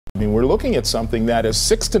mean, we're looking at something that is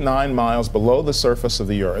 6 to 9 miles below the surface of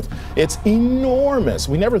the Earth. It's enormous.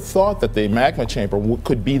 We never thought that the magma chamber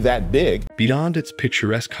could be that big. Beyond its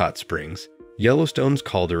picturesque hot springs, Yellowstone's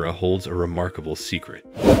caldera holds a remarkable secret.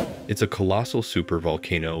 It's a colossal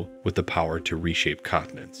supervolcano with the power to reshape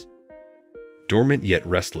continents. Dormant yet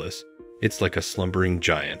restless, it's like a slumbering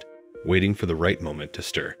giant, waiting for the right moment to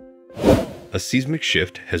stir. A seismic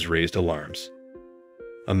shift has raised alarms.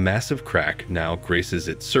 A massive crack now graces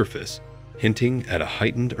its surface, hinting at a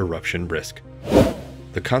heightened eruption risk.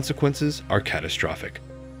 The consequences are catastrophic.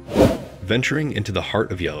 Venturing into the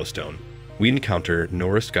heart of Yellowstone, we encounter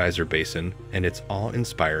Norris Geyser Basin and its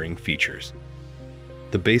awe-inspiring features.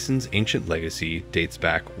 The basin's ancient legacy dates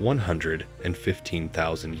back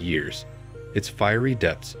 115,000 years, its fiery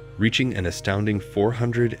depths reaching an astounding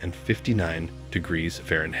 459 degrees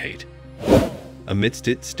Fahrenheit. Amidst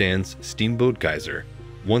it stands Steamboat Geyser,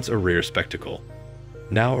 once a rare spectacle,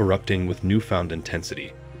 now erupting with newfound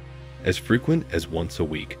intensity, as frequent as once a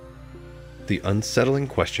week. The unsettling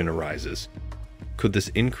question arises: could this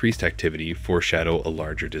increased activity foreshadow a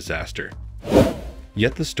larger disaster?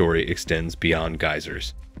 Yet the story extends beyond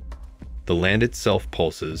geysers. The land itself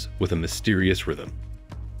pulses with a mysterious rhythm.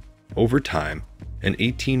 Over time, an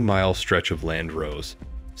 18-mile stretch of land rose,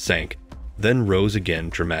 sank, then rose again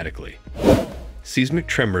dramatically. Seismic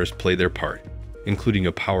tremors play their part, including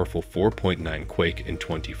a powerful 4.9 quake in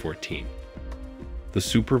 2014. The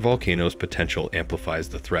supervolcano's potential amplifies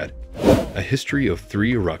the threat. A history of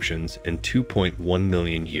 3 eruptions in 2.1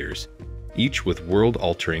 million years, each with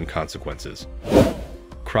world-altering consequences.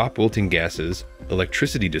 Crop wilting gases,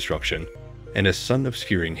 electricity disruption, and a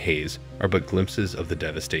sun-obscuring haze are but glimpses of the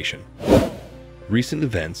devastation. Recent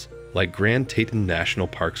events, like Grand Teton National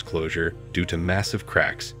Park's closure due to massive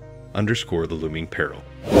cracks, underscore the looming peril.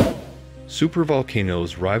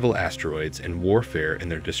 Supervolcanoes rival asteroids in warfare in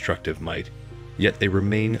their destructive might, yet they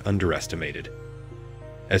remain underestimated.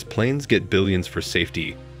 As planes get billions for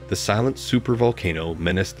safety, the silent supervolcano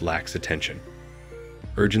menace lacks attention.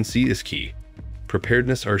 Urgency is key.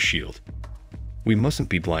 Preparedness our shield. We mustn't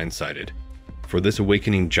be blindsided, for this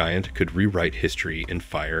awakening giant could rewrite history in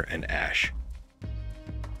fire and ash.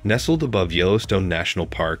 Nestled above Yellowstone National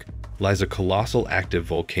Park lies a colossal active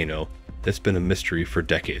volcano that's been a mystery for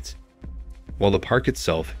decades. While the park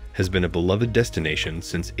itself has been a beloved destination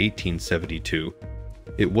since 1872,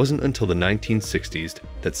 it wasn't until the 1960s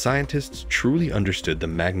that scientists truly understood the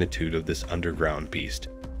magnitude of this underground beast.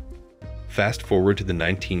 Fast forward to the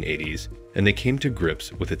 1980s, and they came to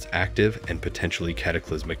grips with its active and potentially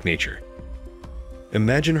cataclysmic nature.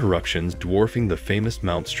 Imagine eruptions dwarfing the famous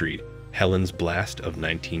Mount Street, Helen's blast of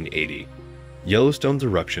 1980. Yellowstone's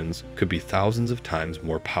eruptions could be thousands of times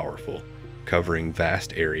more powerful, covering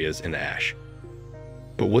vast areas in ash.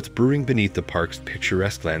 But what's brewing beneath the park's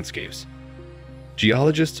picturesque landscapes?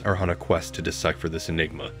 Geologists are on a quest to decipher this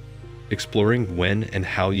enigma, exploring when and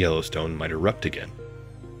how Yellowstone might erupt again,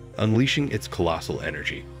 unleashing its colossal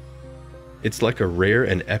energy. It's like a rare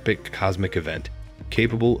and epic cosmic event,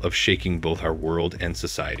 capable of shaking both our world and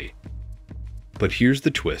society. But here's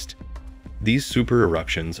the twist. These super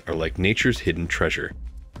eruptions are like nature's hidden treasure,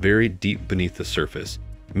 buried deep beneath the surface,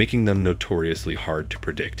 making them notoriously hard to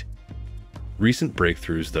predict. Recent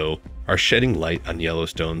breakthroughs, though, are shedding light on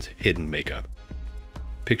Yellowstone's hidden makeup.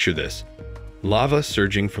 Picture this: lava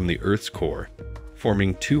surging from the Earth's core,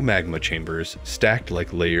 forming 2 magma chambers stacked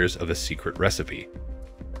like layers of a secret recipe.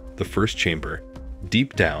 The first chamber,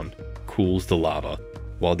 deep down, cools the lava,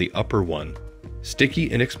 while the upper one,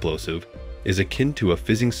 sticky and explosive, is akin to a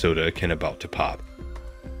fizzing soda can about to pop.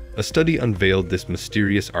 A study unveiled this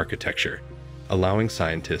mysterious architecture, allowing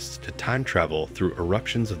scientists to time travel through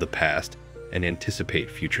eruptions of the past and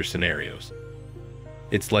anticipate future scenarios.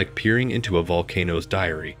 It's like peering into a volcano's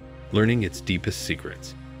diary, learning its deepest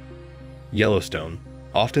secrets. Yellowstone,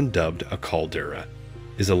 often dubbed a caldera,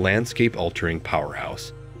 is a landscape-altering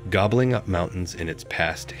powerhouse, gobbling up mountains in its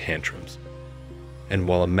past tantrums. And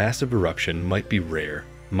while a massive eruption might be rare,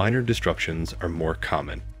 minor disruptions are more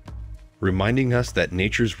common, reminding us that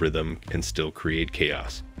nature's rhythm can still create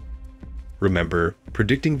chaos. Remember,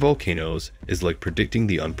 predicting volcanoes is like predicting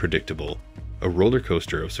the unpredictable, a roller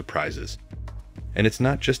coaster of surprises. And it's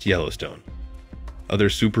not just Yellowstone. Other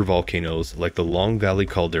supervolcanoes like the Long Valley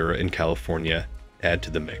caldera in California add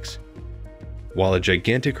to the mix. While a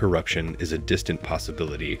gigantic eruption is a distant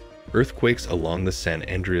possibility, earthquakes along the San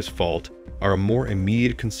Andreas Fault are a more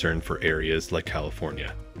immediate concern for areas like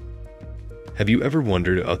California. Have you ever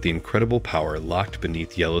wondered about the incredible power locked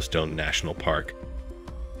beneath Yellowstone National Park?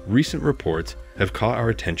 Recent reports have caught our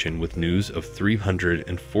attention with news of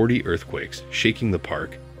 340 earthquakes shaking the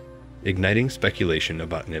park, igniting speculation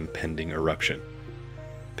about an impending eruption.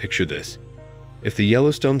 Picture this. If the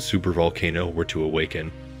Yellowstone supervolcano were to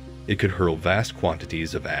awaken, it could hurl vast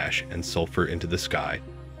quantities of ash and sulfur into the sky,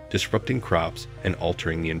 disrupting crops and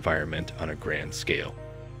altering the environment on a grand scale.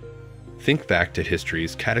 Think back to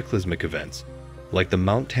history's cataclysmic events, like the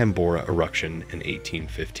Mount Tambora eruption in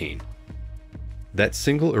 1815. That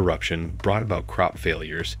single eruption brought about crop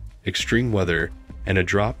failures, extreme weather, and a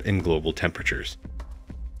drop in global temperatures.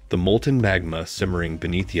 The molten magma simmering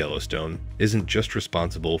beneath Yellowstone isn't just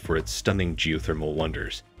responsible for its stunning geothermal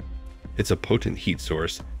wonders. It's a potent heat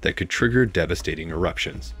source that could trigger devastating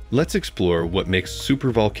eruptions. Let's explore what makes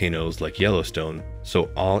supervolcanoes like Yellowstone so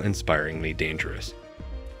awe-inspiringly dangerous.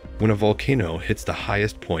 When a volcano hits the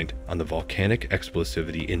highest point on the Volcanic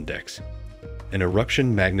Explosivity Index, an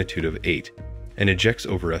eruption magnitude of 8, and ejects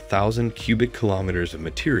over 1,000 cubic kilometers of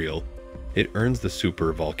material, it earns the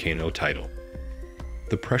supervolcano title.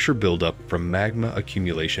 The pressure buildup from magma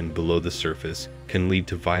accumulation below the surface can lead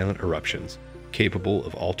to violent eruptions, capable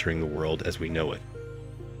of altering the world as we know it.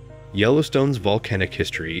 Yellowstone's volcanic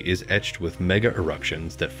history is etched with mega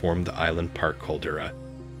eruptions that formed the Island Park caldera,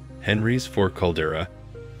 Henry's Fork caldera,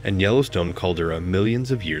 and Yellowstone caldera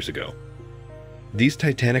millions of years ago. These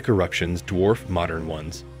titanic eruptions dwarf modern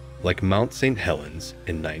ones, like Mount St. Helens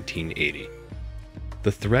in 1980.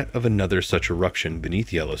 The threat of another such eruption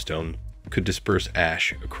beneath Yellowstone could disperse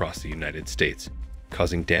ash across the United States,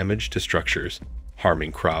 causing damage to structures,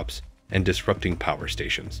 harming crops, and disrupting power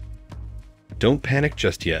stations. Don't panic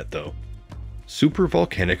just yet, though.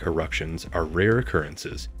 Supervolcanic eruptions are rare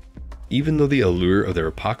occurrences, even though the allure of their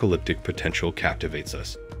apocalyptic potential captivates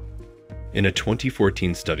us. In a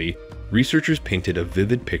 2014 study, researchers painted a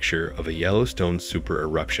vivid picture of a Yellowstone super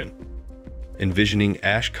eruption, envisioning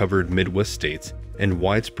ash-covered Midwest states and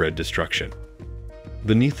widespread destruction.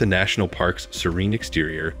 Beneath the national park's serene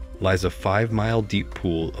exterior lies a 5-mile-deep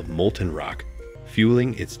pool of molten rock,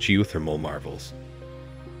 fueling its geothermal marvels.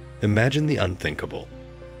 Imagine the unthinkable.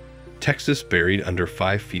 Texas buried under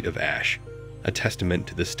 5 feet of ash, a testament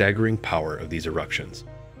to the staggering power of these eruptions.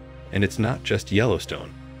 And it's not just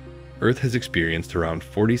Yellowstone. Earth has experienced around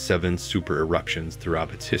 47 super eruptions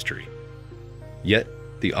throughout its history. Yet,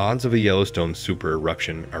 the odds of a Yellowstone super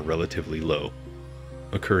eruption are relatively low,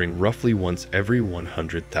 occurring roughly once every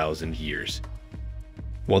 100,000 years.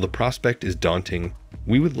 While the prospect is daunting,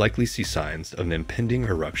 we would likely see signs of an impending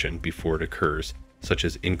eruption before it occurs, such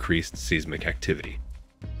as increased seismic activity.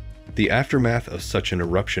 The aftermath of such an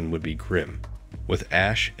eruption would be grim, with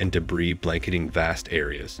ash and debris blanketing vast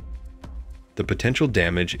areas. The potential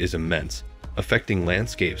damage is immense, affecting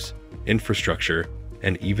landscapes, infrastructure,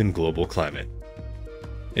 and even global climate.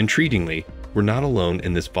 Intriguingly, we're not alone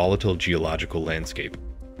in this volatile geological landscape.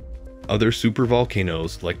 Other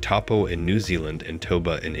supervolcanoes like Taupo in New Zealand and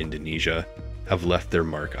Toba in Indonesia have left their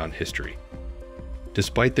mark on history.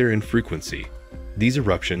 Despite their infrequency, these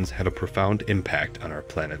eruptions have a profound impact on our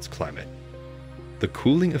planet's climate. The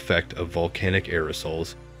cooling effect of volcanic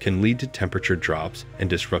aerosols can lead to temperature drops and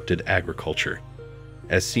disrupted agriculture,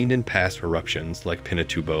 as seen in past eruptions like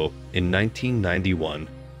Pinatubo in 1991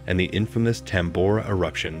 and the infamous Tambora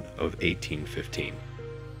eruption of 1815.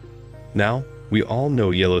 Now, we all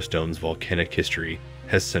know Yellowstone's volcanic history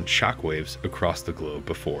has sent shockwaves across the globe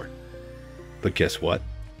before. But guess what?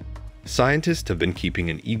 Scientists have been keeping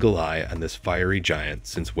an eagle eye on this fiery giant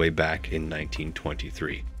since way back in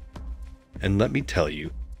 1923. And let me tell you,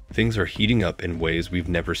 things are heating up in ways we've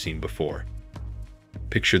never seen before.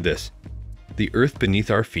 Picture this. The Earth beneath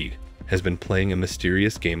our feet has been playing a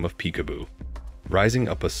mysterious game of peekaboo, rising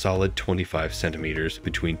up a solid 25 centimeters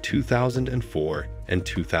between 2004 and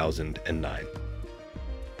 2009.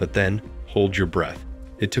 But then, hold your breath,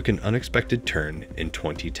 it took an unexpected turn in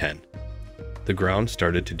 2010. The ground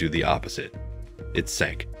started to do the opposite. It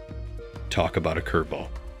sank. Talk about a curveball.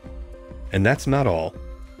 And that's not all.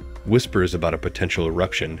 Whispers about a potential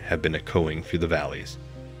eruption have been echoing through the valleys.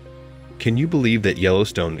 Can you believe that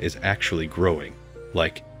Yellowstone is actually growing,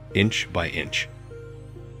 like inch by inch?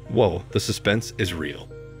 Whoa, the suspense is real.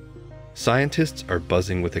 Scientists are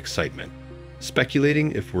buzzing with excitement,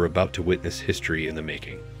 speculating if we're about to witness history in the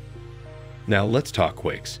making. Now let's talk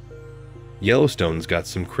quakes. Yellowstone's got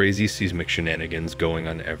some crazy seismic shenanigans going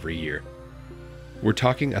on every year. We're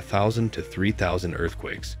talking 1,000 to 3,000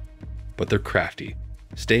 earthquakes, but they're crafty,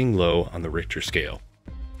 staying low on the Richter scale.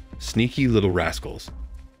 Sneaky little rascals.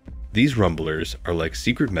 These rumblers are like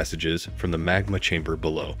secret messages from the magma chamber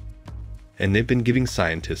below, and they've been giving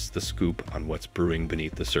scientists the scoop on what's brewing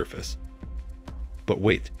beneath the surface. But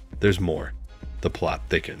wait, there's more. The plot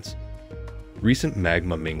thickens. Recent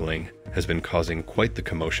magma mingling has been causing quite the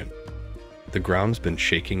commotion. the ground's been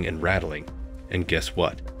shaking and rattling, and guess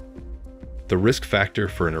what? The risk factor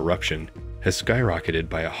for an eruption has skyrocketed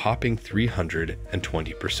by a hopping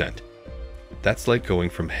 320%. That's like going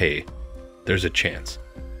from, hey, there's a chance,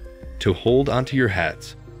 to hold onto your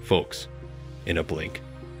hats, folks, in a blink.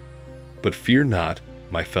 But fear not,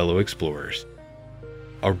 my fellow explorers.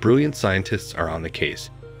 Our brilliant scientists are on the case,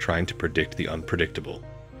 trying to predict the unpredictable.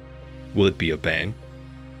 Will it be a bang?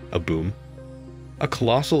 A boom? A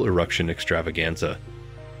colossal eruption extravaganza?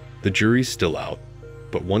 The jury's still out,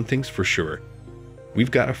 but one thing's for sure.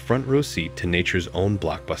 We've got a front row seat to nature's own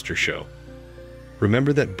blockbuster show.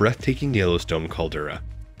 Remember that breathtaking Yellowstone caldera?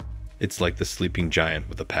 It's like the sleeping giant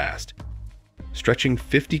with a past. Stretching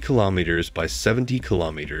 50 kilometers by 70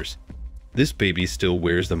 kilometers, this baby still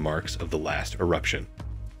wears the marks of the last eruption.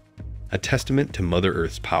 A testament to Mother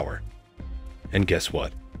Earth's power. And guess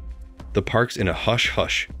what? The park's in a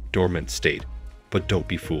hush-hush, dormant state, but don't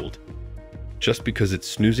be fooled. Just because it's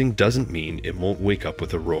snoozing doesn't mean it won't wake up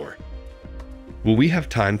with a roar. Will we have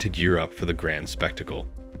time to gear up for the grand spectacle?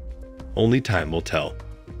 Only time will tell,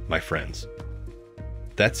 my friends.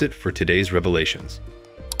 That's it for today's revelations.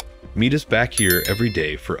 Meet us back here every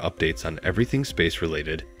day for updates on everything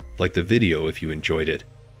space-related. Like the video if you enjoyed it,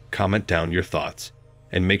 comment down your thoughts,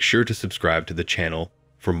 and make sure to subscribe to the channel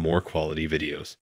for more quality videos.